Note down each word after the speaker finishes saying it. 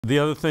The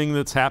other thing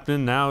that's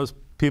happening now is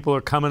people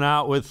are coming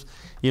out with,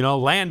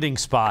 landing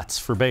spots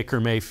for Baker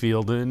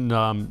Mayfield.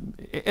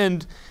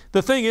 And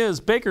the thing is,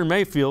 Baker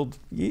Mayfield,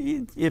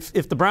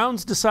 if the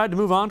Browns decide to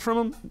move on from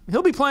him,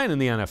 he'll be playing in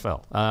the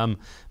NFL.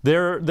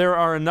 There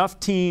are enough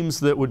teams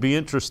that would be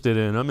interested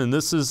in him. And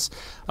this is,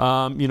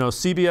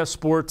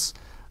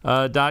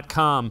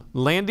 CBSSports.com.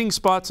 Landing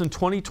spots in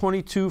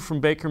 2022 from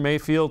Baker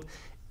Mayfield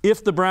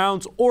if the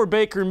Browns or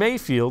Baker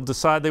Mayfield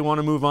decide they want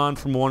to move on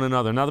from one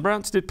another. Now, the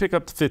Browns did pick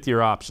up the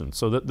fifth-year option,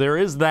 so that there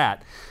is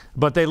that.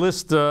 But they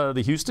list the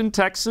Houston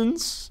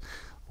Texans,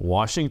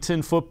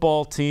 Washington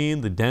football team,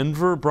 the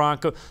Denver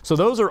Broncos. So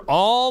those are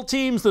all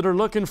teams that are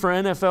looking for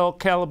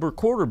NFL-caliber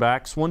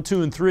quarterbacks, 1,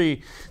 2, and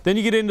 3. Then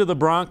you get into the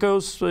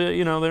Broncos,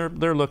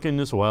 they're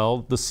looking as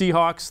well. The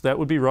Seahawks, that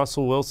would be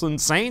Russell Wilson.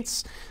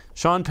 Saints,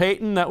 Sean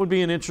Payton, that would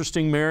be an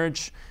interesting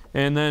marriage.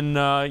 And then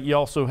you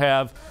also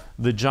have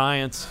the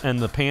Giants and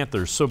the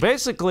Panthers. So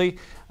basically,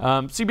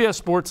 CBS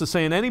Sports is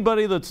saying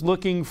anybody that's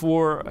looking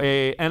for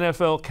a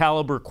NFL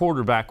caliber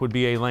quarterback would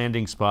be a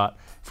landing spot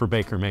for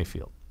Baker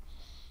Mayfield.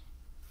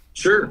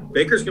 Sure.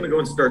 Baker's going to go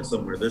and start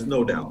somewhere. There's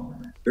no doubt.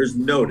 There's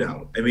no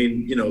doubt. I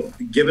mean,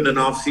 given an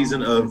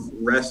offseason of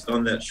rest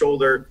on that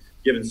shoulder,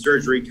 given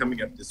surgery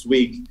coming up this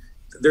week,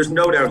 there's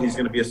no doubt he's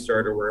going to be a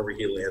starter wherever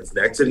he lands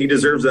next, and he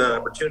deserves that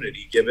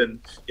opportunity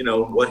given,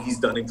 what he's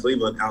done in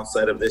Cleveland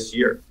outside of this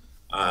year.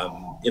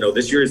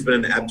 This year has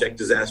been an abject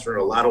disaster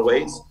in a lot of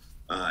ways,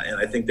 and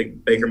I think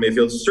that Baker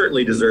Mayfield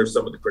certainly deserves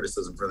some of the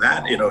criticism for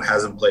that.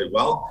 Hasn't played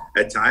well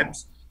at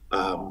times,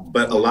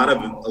 but a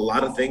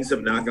lot of things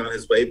have not gone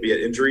his way, be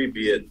it injury,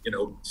 be it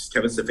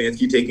Kevin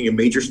Stefanski taking a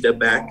major step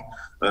back.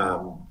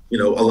 A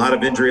lot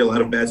of injury, a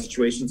lot of bad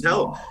situations.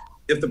 Hell,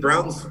 if the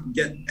Browns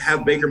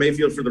have Baker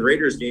Mayfield for the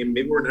Raiders game,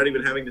 maybe we're not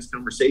even having this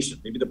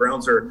conversation. Maybe the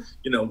Browns are,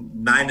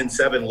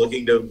 9-7,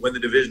 looking to win the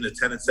division at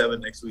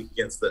 10-7 next week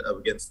against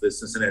the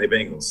Cincinnati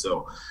Bengals.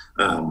 So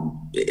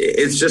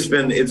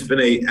it's been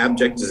a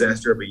abject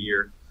disaster of a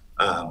year.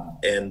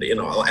 And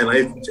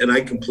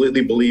I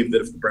completely believe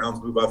that if the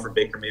Browns move on from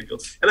Baker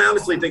Mayfield, and I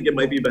honestly think it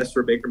might be best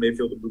for Baker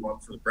Mayfield to move on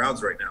from the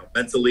Browns right now.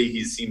 Mentally,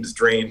 he seems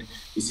drained.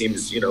 He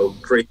seems,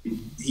 crazy.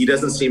 He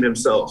doesn't seem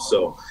himself.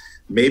 So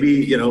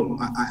maybe,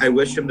 I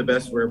wish him the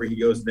best wherever he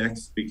goes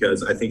next,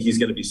 because I think he's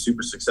going to be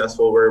super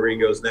successful wherever he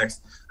goes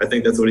next. I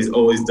think that's what he's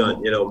always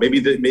done.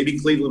 Maybe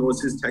Cleveland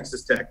was his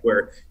Texas Tech,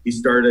 where he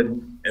started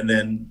and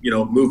then,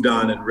 moved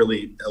on and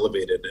really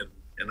elevated.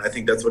 And I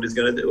think that's what he's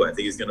going to do. I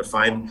think he's going to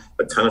find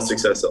a ton of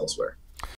success elsewhere.